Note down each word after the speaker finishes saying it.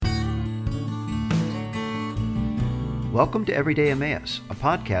Welcome to Everyday Emmaus, a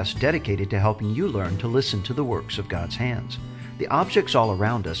podcast dedicated to helping you learn to listen to the works of God's hands. The objects all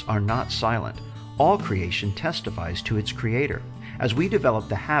around us are not silent. All creation testifies to its Creator. As we develop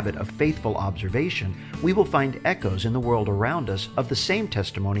the habit of faithful observation, we will find echoes in the world around us of the same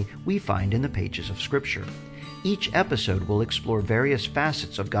testimony we find in the pages of Scripture. Each episode will explore various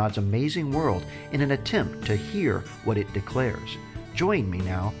facets of God's amazing world in an attempt to hear what it declares. Join me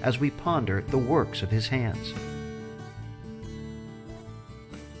now as we ponder the works of His hands.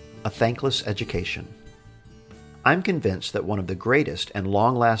 A thankless education. I'm convinced that one of the greatest and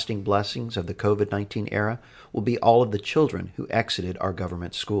long-lasting blessings of the COVID-19 era will be all of the children who exited our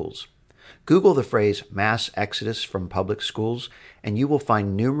government schools. Google the phrase mass exodus from public schools, and you will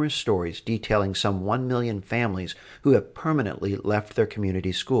find numerous stories detailing some 1 million families who have permanently left their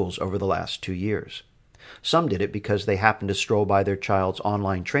community schools over the last 2 years. Some did it because they happened to stroll by their child's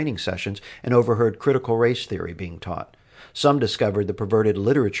online training sessions and overheard critical race theory being taught. Some discovered the perverted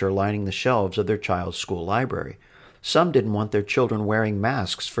literature lining the shelves of their child's school library. Some didn't want their children wearing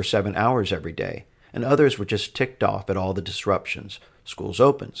masks for 7 hours every day, and others were just ticked off at all the disruptions. Schools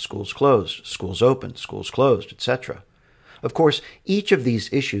open, schools closed, schools open, schools closed, etc. Of course, each of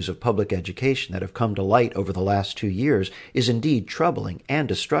these issues of public education that have come to light over the last 2 years is indeed troubling and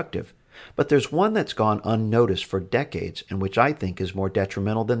destructive. But there's one that's gone unnoticed for decades and which I think is more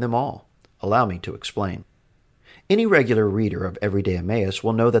detrimental than them all. Allow me to explain. Any regular reader of Everyday Emmaus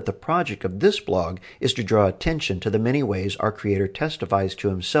will know that the project of this blog is to draw attention to the many ways our Creator testifies to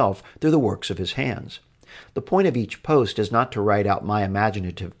Himself through the works of His hands. The point of each post is not to write out my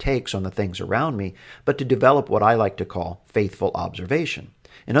imaginative takes on the things around me, but to develop what I like to call faithful observation.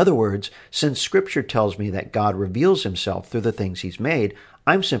 In other words, since Scripture tells me that God reveals Himself through the things He's made,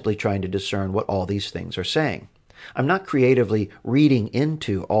 I'm simply trying to discern what all these things are saying. I'm not creatively reading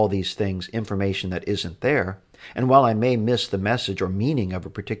into all these things information that isn't there. And while I may miss the message or meaning of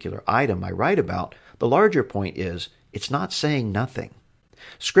a particular item I write about, the larger point is, it's not saying nothing.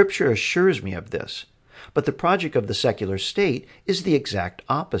 Scripture assures me of this. But the project of the secular state is the exact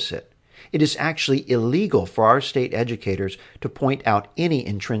opposite. It is actually illegal for our state educators to point out any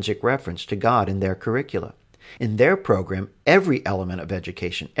intrinsic reference to God in their curricula. In their program, every element of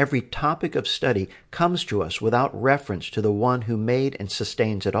education, every topic of study comes to us without reference to the one who made and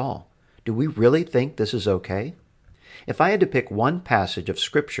sustains it all. Do we really think this is okay? If I had to pick one passage of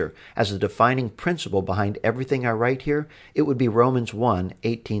Scripture as the defining principle behind everything I write here, it would be Romans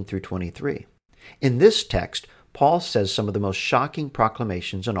 1:18 through 23. In this text, Paul says some of the most shocking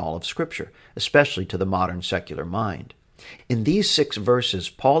proclamations in all of Scripture, especially to the modern secular mind. In these 6 verses,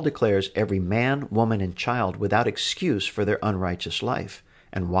 Paul declares every man, woman, and child without excuse for their unrighteous life.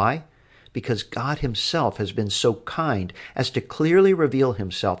 And why? Because God Himself has been so kind as to clearly reveal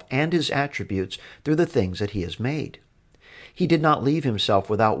Himself and His attributes through the things that He has made. He did not leave Himself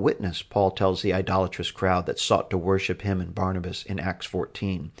without witness, Paul tells the idolatrous crowd that sought to worship him and Barnabas in Acts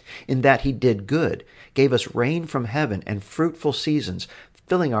 14, in that He did good, gave us rain from heaven and fruitful seasons,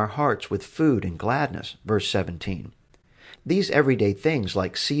 filling our hearts with food and gladness, verse 17. These everyday things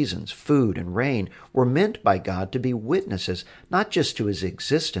like seasons, food, and rain were meant by God to be witnesses not just to His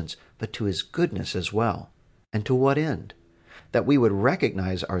existence, but to His goodness as well. And to what end? That we would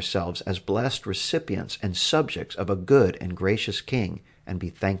recognize ourselves as blessed recipients and subjects of a good and gracious King and be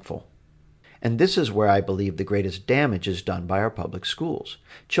thankful. And this is where I believe the greatest damage is done by our public schools.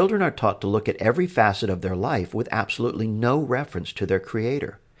 Children are taught to look at every facet of their life with absolutely no reference to their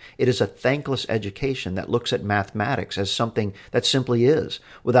Creator. It is a thankless education that looks at mathematics as something that simply is,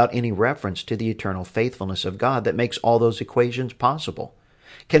 without any reference to the eternal faithfulness of God that makes all those equations possible.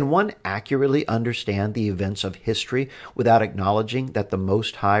 Can one accurately understand the events of history without acknowledging that the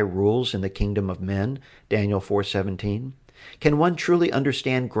Most High rules in the kingdom of men, Daniel 4:17? Can one truly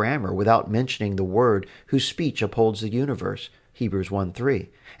understand grammar without mentioning the Word whose speech upholds the universe, Hebrews 1:3,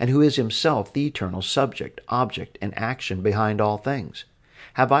 and who is Himself the eternal subject, object, and action behind all things?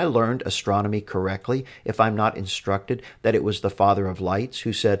 Have I learned astronomy correctly if I'm not instructed that it was the Father of lights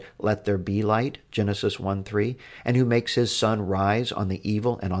who said, "Let there be light," Genesis 1:3, and who makes His sun rise on the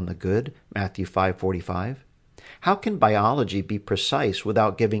evil and on the good, Matthew 5:45? How can biology be precise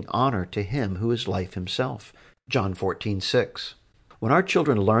without giving honor to Him who is life Himself, John 14:6? When our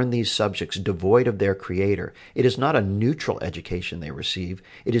children learn these subjects devoid of their Creator, it is not a neutral education they receive.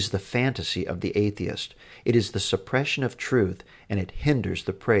 It is the fantasy of the atheist. It is the suppression of truth, and it hinders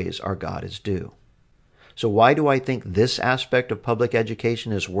the praise our God is due. So why do I think this aspect of public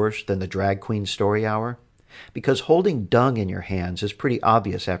education is worse than the drag queen story hour? Because holding dung in your hands is pretty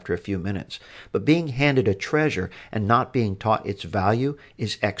obvious after a few minutes, but being handed a treasure and not being taught its value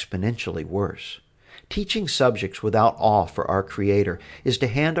is exponentially worse. Teaching subjects without awe for our Creator is to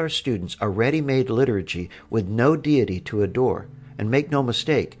hand our students a ready-made liturgy with no deity to adore, and make no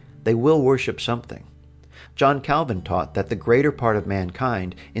mistake, they will worship something. John Calvin taught that the greater part of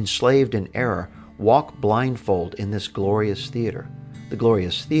mankind, enslaved in error, walk blindfold in this glorious theater, the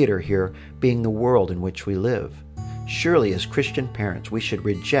glorious theater here being the world in which we live. Surely as Christian parents we should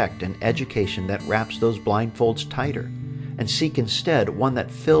reject an education that wraps those blindfolds tighter, and seek instead one that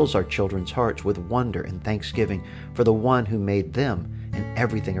fills our children's hearts with wonder and thanksgiving for the one who made them and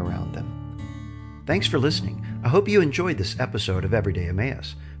everything around them. Thanks for listening. I hope you enjoyed this episode of Everyday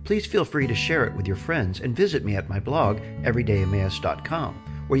Emmaus. Please feel free to share it with your friends and visit me at my blog,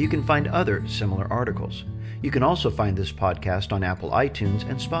 everydayemmaus.com, where you can find other similar articles. You can also find this podcast on Apple iTunes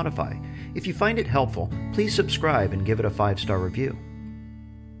and Spotify. If you find it helpful, please subscribe and give it a 5-star review.